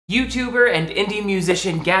YouTuber and indie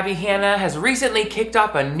musician Gabbie Hanna has recently kicked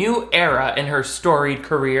off a new era in her storied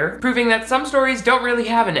career, proving that some stories don't really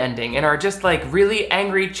have an ending and are just like really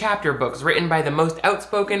angry chapter books written by the most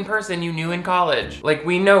outspoken person you knew in college. Like,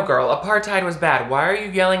 we know, girl, apartheid was bad. Why are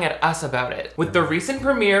you yelling at us about it? With the recent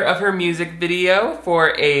premiere of her music video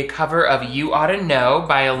for a cover of You Oughta Know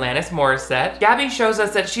by Alanis Morissette, Gabbie shows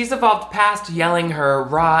us that she's evolved past yelling her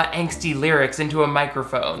raw, angsty lyrics into a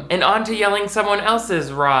microphone and onto yelling someone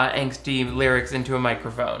else's raw, angsty lyrics into a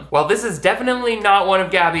microphone. While this is definitely not one of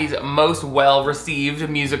Gabbie's most well-received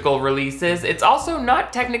musical releases, it's also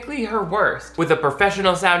not technically her worst, with a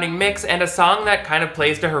professional sounding mix and a song that kind of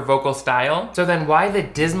plays to her vocal style. So then why the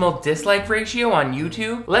dismal dislike ratio on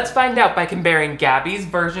YouTube? Let's find out by comparing Gabbie's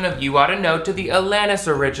version of You Oughta Know to the Alanis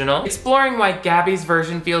original, exploring why Gabbie's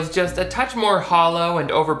version feels just a touch more hollow and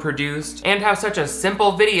overproduced, and how such a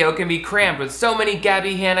simple video can be crammed with so many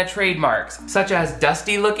Gabbie Hanna trademarks, such as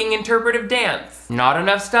dusty-looking interpretive dance, not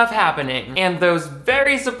enough stuff happening, and those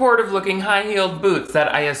very supportive-looking high-heeled boots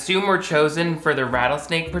that I assume were chosen for the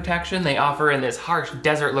rattlesnake protection they offer in this harsh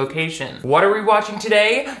desert location. What are we watching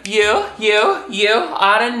today? You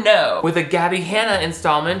oughta know, with a Gabbie Hanna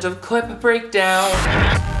installment of Clip Breakdown.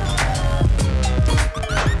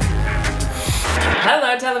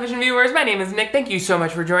 Hello television viewers, my name is Nick. Thank you so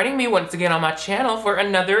much for joining me once again on my channel for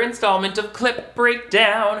another installment of Clip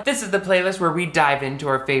Breakdown. This is the playlist where we dive into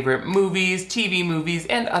our favorite movies, TV movies,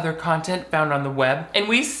 and other content found on the web, and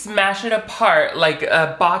we smash it apart like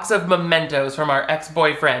a box of mementos from our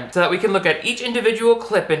ex-boyfriend so that we can look at each individual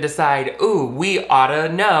clip and decide, ooh, we oughta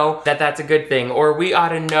know that that's a good thing, or we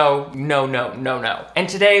oughta know, no. And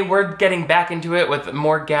today we're getting back into it with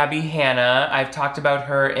more Gabbie Hanna. I've talked about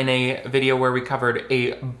her in a video where we covered a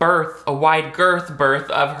wide girth birth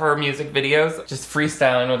of her music videos. Just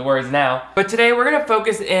freestyling with words now. But today we're gonna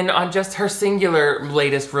focus in on just her singular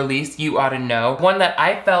latest release, You Oughta Know. One that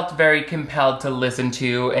I felt very compelled to listen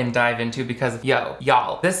to and dive into because,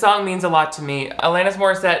 y'all, this song means a lot to me. Alanis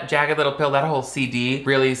Morissette, Jagged Little Pill, that whole CD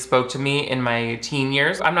really spoke to me in my teen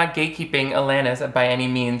years. I'm not gatekeeping Alanis by any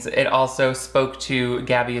means. It also spoke to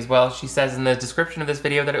Gabbie as well. She says in the description of this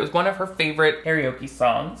video that it was one of her favorite karaoke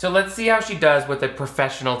songs. So let's see how she does with a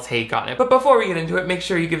professional take on it. But before we get into it, make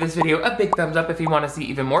sure you give this video a big thumbs up if you want to see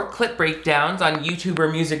even more clip breakdowns on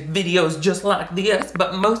YouTuber music videos just like this.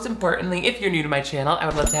 But most importantly, if you're new to my channel, I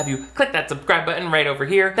would love to have you click that subscribe button right over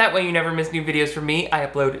here. That way you never miss new videos from me. I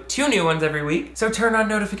upload 2 new ones every week, so turn on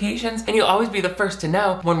notifications and you'll always be the first to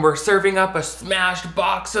know when we're serving up a smashed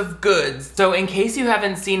box of goods. So in case you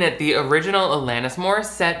haven't seen it, the original Alanis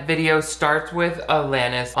Morissette video starts with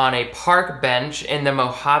Alanis on a park bench in the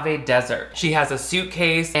Mojave Desert. She has a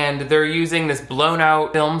suitcase and they're using this blown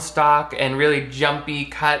out film stock and really jumpy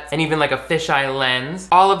cuts and even like a fisheye lens,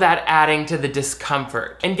 all of that adding to the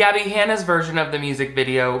discomfort. In Gabbie Hanna's version of the music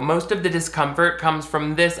video, most of the discomfort comes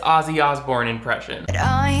from this Ozzy Osbourne impression.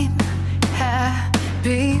 I'm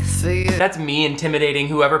happy for you. That's me intimidating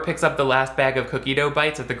whoever picks up the last bag of cookie dough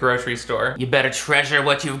bites at the grocery store. You better treasure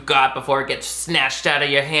what you've got before it gets snatched out of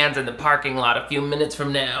your hands in the parking lot a few minutes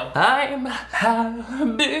from now. I'm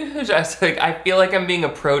happy. I feel like I'm being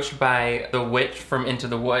approached by the witch from Into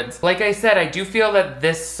the Woods. Like I said, I do feel that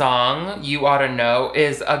this song, You Oughta Know,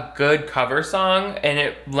 is a good cover song and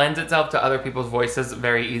it lends itself to other people's voices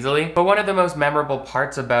very easily. But one of the most memorable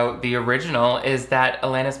parts about the original is that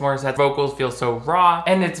Alanis Morissette's vocals feel so raw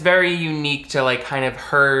and it's very unique to like kind of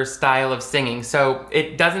her style of singing. So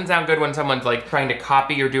it doesn't sound good when someone's like trying to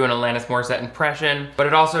copy or do an Alanis Morissette impression, but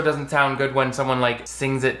it also doesn't sound good when someone like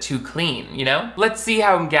sings it too clean, you know? Let's see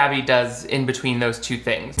how Gabbie does in between those two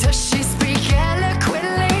things. Does she speak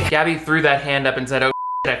eloquently? Gabbie threw that hand up and said, oh,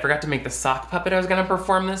 I forgot to make the sock puppet I was gonna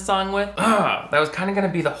perform this song with. Ugh, that was kind of gonna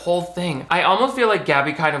be the whole thing. I almost feel like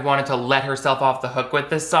Gabbie kind of wanted to let herself off the hook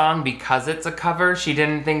with this song because it's a cover. She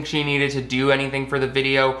didn't think she needed to do anything for the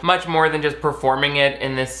video, much more than just performing it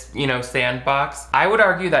in this, you know, sandbox. I would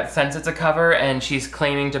argue that since it's a cover and she's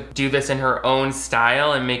claiming to do this in her own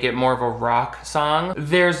style and make it more of a rock song,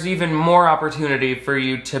 there's even more opportunity for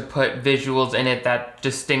you to put visuals in it that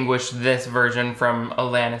distinguish this version from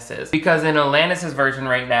Alanis's. Because in Alanis's version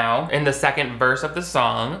right now, in the second verse of the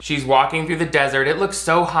song, she's walking through the desert. It looks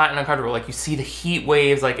so hot and uncomfortable. Like you see the heat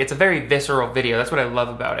waves, like it's a very visceral video. That's what I love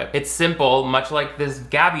about it. It's simple, much like this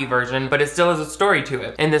Gabbie version, but it still has a story to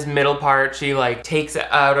it. In this middle part, she like takes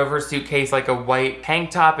out of her suitcase like a white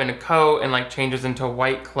tank top and a coat and like changes into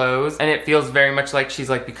white clothes. And it feels very much like she's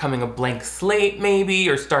like becoming a blank slate maybe,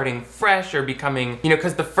 or starting fresh, or becoming, you know,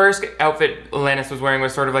 because the first outfit Alanis was wearing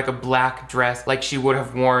was sort of like a black dress like she would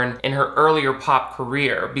have worn in her earlier pop career.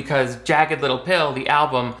 career, because Jagged Little Pill, the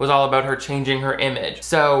album, was all about her changing her image.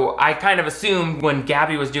 So I kind of assumed when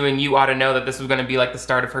Gabbie was doing You Oughta Know that this was gonna be like the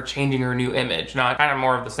start of her changing her new image, not kind of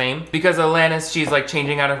more of the same. Because Alanis, she's like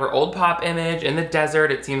changing out of her old pop image in the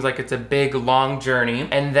desert. It seems like it's a big, long journey.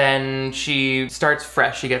 And then she starts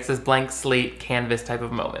fresh. She gets this blank slate canvas type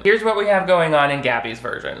of moment. Here's what we have going on in Gabbie's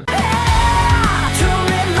version.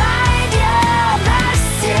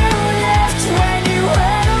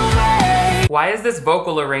 Why is this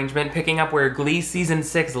vocal arrangement picking up where Glee Season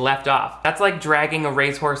 6 left off? That's like dragging a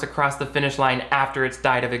racehorse across the finish line after it's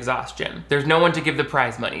died of exhaustion. There's no one to give the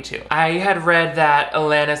prize money to. I had read that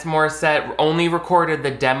Alanis Morissette only recorded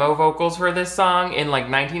the demo vocals for this song in like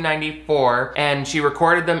 1994, and she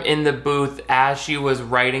recorded them in the booth as she was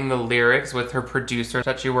writing the lyrics with her producer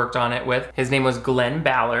that she worked on it with. His name was Glenn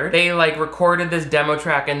Ballard. They like recorded this demo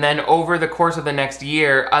track, and then over the course of the next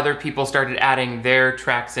year, other people started adding their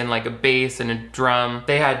tracks in, like a bass and a drum.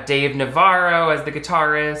 They had Dave Navarro as the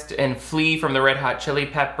guitarist and Flea from the Red Hot Chili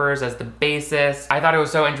Peppers as the bassist. I thought it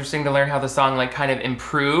was so interesting to learn how the song like kind of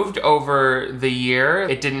improved over the year.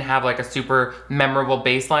 It didn't have like a super memorable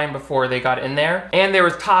bass line before they got in there. And there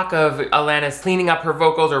was talk of Alanis cleaning up her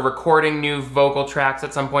vocals or recording new vocal tracks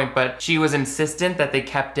at some point, but she was insistent that they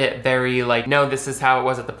kept it very like, no, this is how it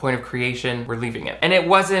was at the point of creation, we're leaving it. And it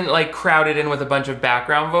wasn't like crowded in with a bunch of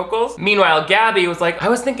background vocals. Meanwhile, Gabbie was like, I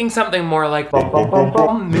was thinking something more like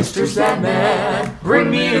Mr. Sandman, bring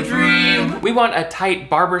me a dream. We want a tight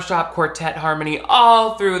barbershop quartet harmony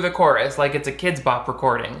all through the chorus, like it's a Kids Bop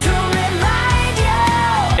recording.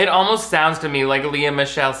 It almost sounds to me like Leah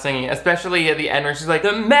Michelle singing, especially at the end where she's like,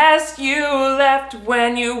 the mess you left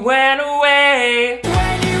when you went away.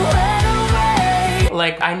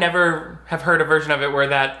 Like, I never have heard a version of it where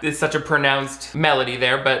that is such a pronounced melody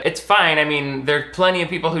there, but it's fine. I mean, there's plenty of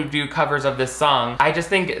people who do covers of this song. I just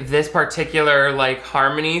think this particular like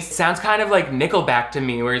harmony sounds kind of like Nickelback to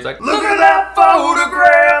me, where he's like, look at that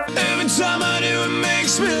photograph. Every time I do, it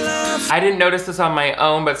makes me laugh. I didn't notice this on my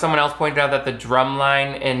own, but someone else pointed out that the drum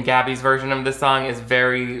line in Gabbie's version of this song is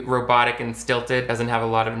very robotic and stilted, doesn't have a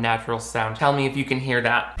lot of natural sound. Tell me if you can hear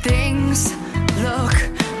that. Things look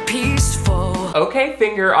peaceful. Okay,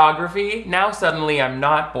 fingerography. Now suddenly I'm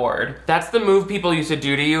not bored. That's the move people used to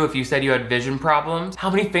do to you if you said you had vision problems. How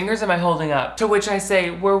many fingers am I holding up? To which I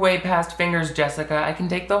say, we're way past fingers, Jessica. I can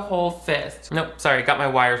take the whole fist. Nope, sorry, got my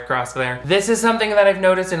wires crossed there. This is something that I've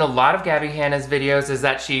noticed in a lot of Gabbie Hanna's videos, is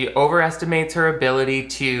that she overestimates her ability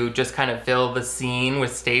to just kind of fill the scene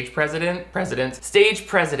with stage presidents,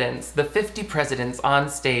 the 50 presidents on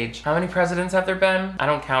stage. How many presidents have there been? I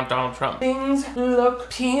don't count Donald Trump. Things look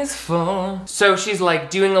peaceful. So she's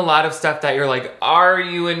like doing a lot of stuff that you're like, are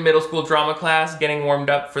you in middle school drama class getting warmed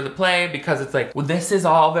up for the play? Because it's like, well, this is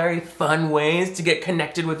all very fun ways to get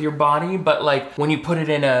connected with your body, but like when you put it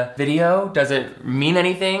in a video, does it mean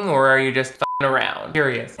anything, or are you just around?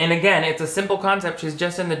 Curious. And again, it's a simple concept. She's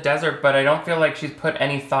just in the desert, but I don't feel like she's put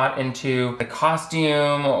any thought into the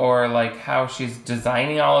costume or like how she's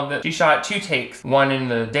designing all of this. She shot 2 takes, one in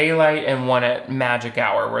the daylight and one at magic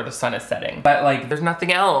hour where the sun is setting. But like, there's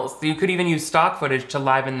nothing else. You could even use stock footage to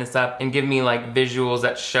liven this up and give me like visuals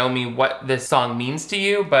that show me what this song means to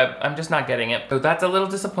you, but I'm just not getting it. So that's a little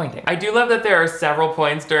disappointing. I do love that there are several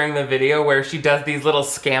points during the video where she does these little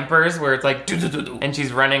scampers where it's like, doo-doo-doo-doo, and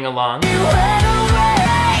she's running along.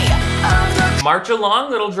 March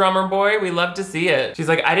along, little drummer boy. We love to see it. She's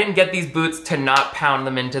like, I didn't get these boots to not pound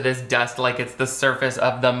them into this dust like it's the surface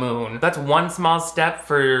of the moon. That's one small step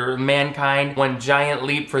for mankind, one giant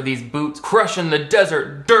leap for these boots crushing the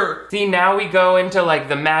desert dirt. See, now we go into like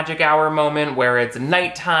the magic hour moment where it's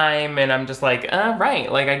nighttime, and I'm just like,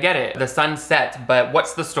 right, like I get it. The sun sets, but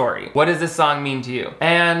what's the story? What does this song mean to you?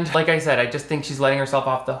 And like I said, I just think she's letting herself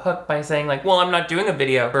off the hook by saying like, well, I'm not doing a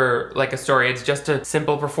video for like a story. It's just a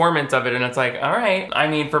simple performance of it, and it's like, all right. I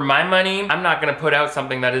mean, for my money, I'm not gonna put out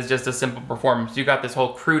something that is just a simple performance. You got this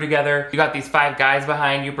whole crew together. You got these 5 guys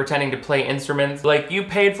behind you pretending to play instruments. Like, you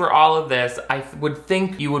paid for all of this. I would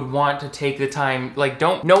think you would want to take the time. Like,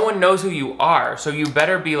 no one knows who you are, so you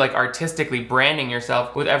better be like artistically branding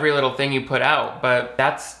yourself with every little thing you put out. But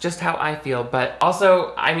that's just how I feel. But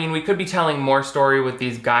also, I mean, we could be telling more story with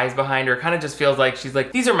these guys behind her. It kind of just feels like she's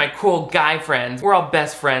like, these are my cool guy friends. We're all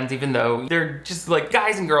best friends, even though they're just like,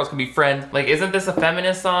 guys and girls can be friends. Like, isn't this a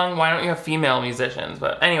feminist song? Why don't you have female musicians?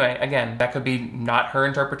 But anyway, again, that could be not her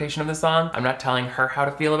interpretation of the song. I'm not telling her how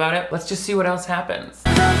to feel about it. Let's just see what else happens.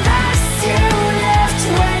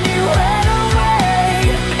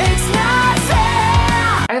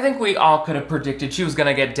 I think we all could have predicted she was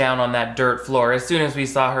gonna get down on that dirt floor as soon as we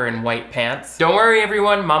saw her in white pants. Don't worry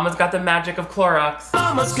everyone, Mama's got the magic of Clorox.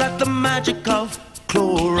 Mama's got the magic of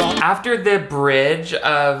chloride. After the bridge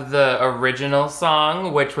of the original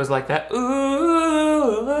song, which was like that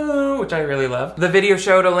ooh, which I really love, the video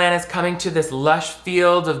showed Alanis coming to this lush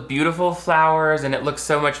field of beautiful flowers, and it looks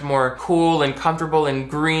so much more cool and comfortable and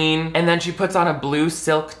green. And then she puts on a blue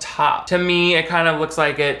silk top. To me, it kind of looks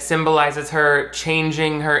like it symbolizes her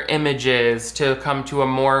changing her images to come to a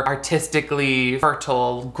more artistically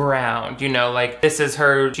fertile ground. You know, like this is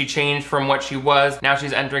her, she changed from what she was. Now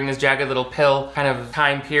she's entering this jagged little pill kind of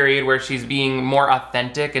time period where she's being more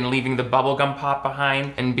authentic and leaving the bubblegum pop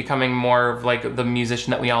behind and becoming more of like the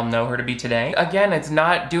musician that we all know her to be today. Again, it's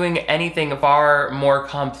not doing anything far more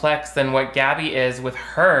complex than what Gabbie is with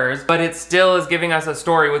hers, but it still is giving us a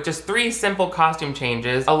story with just 3 simple costume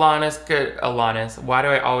changes. Alanis, why do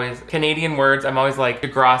I always, Canadian words, I'm always like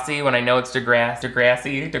Degrassi when I know it's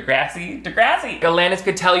Degrassi. Alanis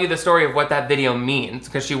could tell you the story of what that video means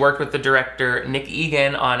because she worked with the director Nick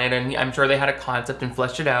Egan on it, and I'm sure they had a concept and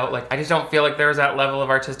fleshed it out. Like, I just don't feel like there was that level of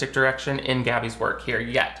artistic direction in Gabbie's work here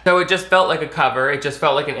yet. So it just felt like a cover, it just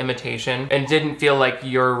felt like an imitation, and didn't feel like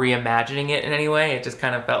you're reimagining it in any way. It just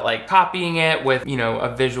kind of felt like copying it with, you know,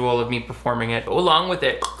 a visual of me performing it. But along with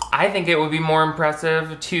it, I think it would be more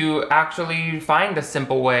impressive to actually find a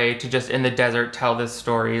simple way to just in the desert tell this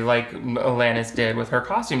story like Alanis did with her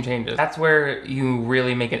costume changes. That's where you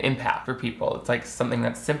really make an impact for people. It's like something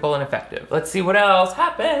that's simple and effective. Let's see what else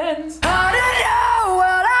happens.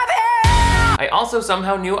 I also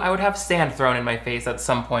somehow knew I would have sand thrown in my face at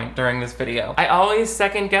some point during this video. I always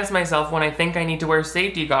second guess myself when I think I need to wear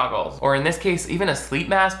safety goggles, or in this case, even a sleep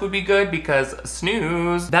mask would be good because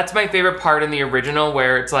snooze. That's my favorite part in the original,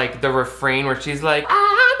 where it's like the refrain where she's like,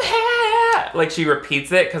 I'm here. Like she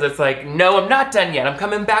repeats it because it's like, no, I'm not done yet. I'm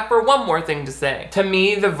coming back for one more thing to say. To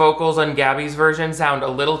me, the vocals on Gabbie's version sound a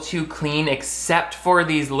little too clean, except for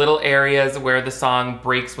these little areas where the song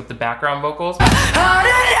breaks with the background vocals.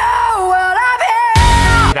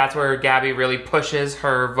 That's where Gabbie really pushes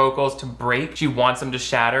her vocals to break. She wants them to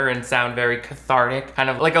shatter and sound very cathartic. Kind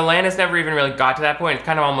of like Alanis never even really got to that point. It's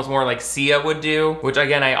kind of almost more like Sia would do, which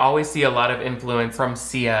again, I always see a lot of influence from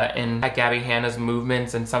Sia in Gabbie Hanna's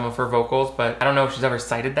movements and some of her vocals, but I don't know if she's ever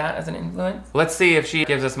cited that as an influence. Let's see if she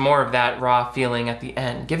gives us more of that raw feeling at the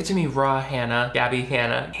end. Give it to me, raw Hanna, Gabbie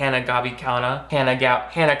Hanna, Hanna Gabbie Hanna,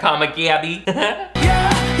 Hanna comma Gabbie.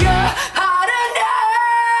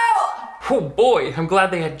 Oh boy, I'm glad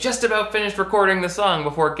they had just about finished recording the song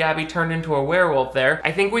before Gabbie turned into a werewolf there.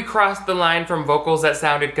 I think we crossed the line from vocals that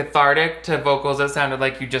sounded cathartic to vocals that sounded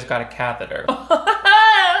like you just got a catheter.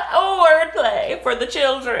 Oh, wordplay for the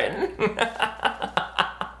children.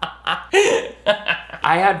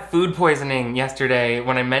 I had food poisoning yesterday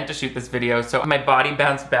when I meant to shoot this video, so my body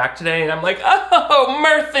bounced back today and I'm like, oh,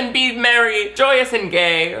 mirth and be merry, joyous and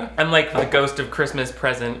gay. I'm like the ghost of Christmas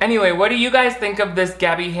present. Anyway, what do you guys think of this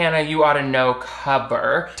Gabbie Hanna You Oughta Know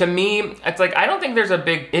cover? To me, it's like, I don't think there's a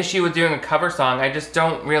big issue with doing a cover song. I just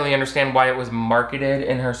don't really understand why it was marketed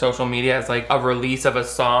in her social media as like a release of a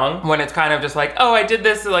song, when it's kind of just like, oh, I did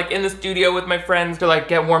this like in the studio with my friends to like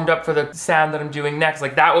get warmed up for the sound that I'm doing next.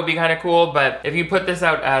 Like that would be kind of cool, but if you put this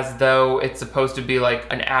out as though it's supposed to be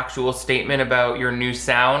like an actual statement about your new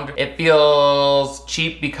sound, it feels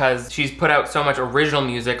cheap because she's put out so much original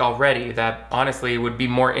music already that honestly would be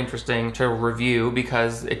more interesting to review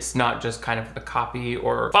because it's not just kind of a copy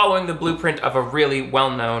or following the blueprint of a really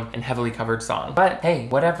well-known and heavily covered song. But hey,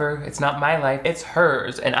 whatever, it's not my life, it's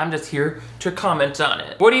hers, and I'm just here to comment on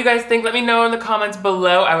it. What do you guys think? Let me know in the comments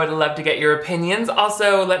below. I would love to get your opinions.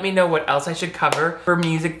 Also, let me know what else I should cover for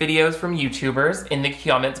music videos from YouTubers in the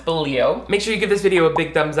comments below. Make sure you give this video a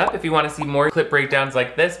big thumbs up if you want to see more clip breakdowns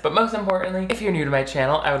like this, but most importantly, if you're new to my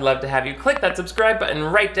channel, I would love to have you click that subscribe button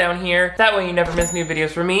right down here. That way you never miss new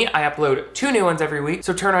videos from me. I upload 2 new ones every week,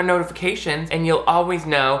 so turn on notifications and you'll always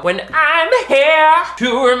know when I'm here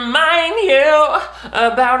to remind you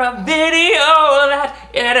about a video that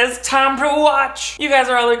it is time to watch. You guys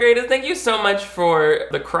are all the greatest. Thank you so much for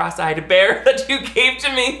the cross-eyed bear that you gave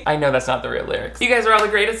to me. I know that's not the real lyrics. You guys are all the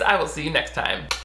greatest. I will see you next time.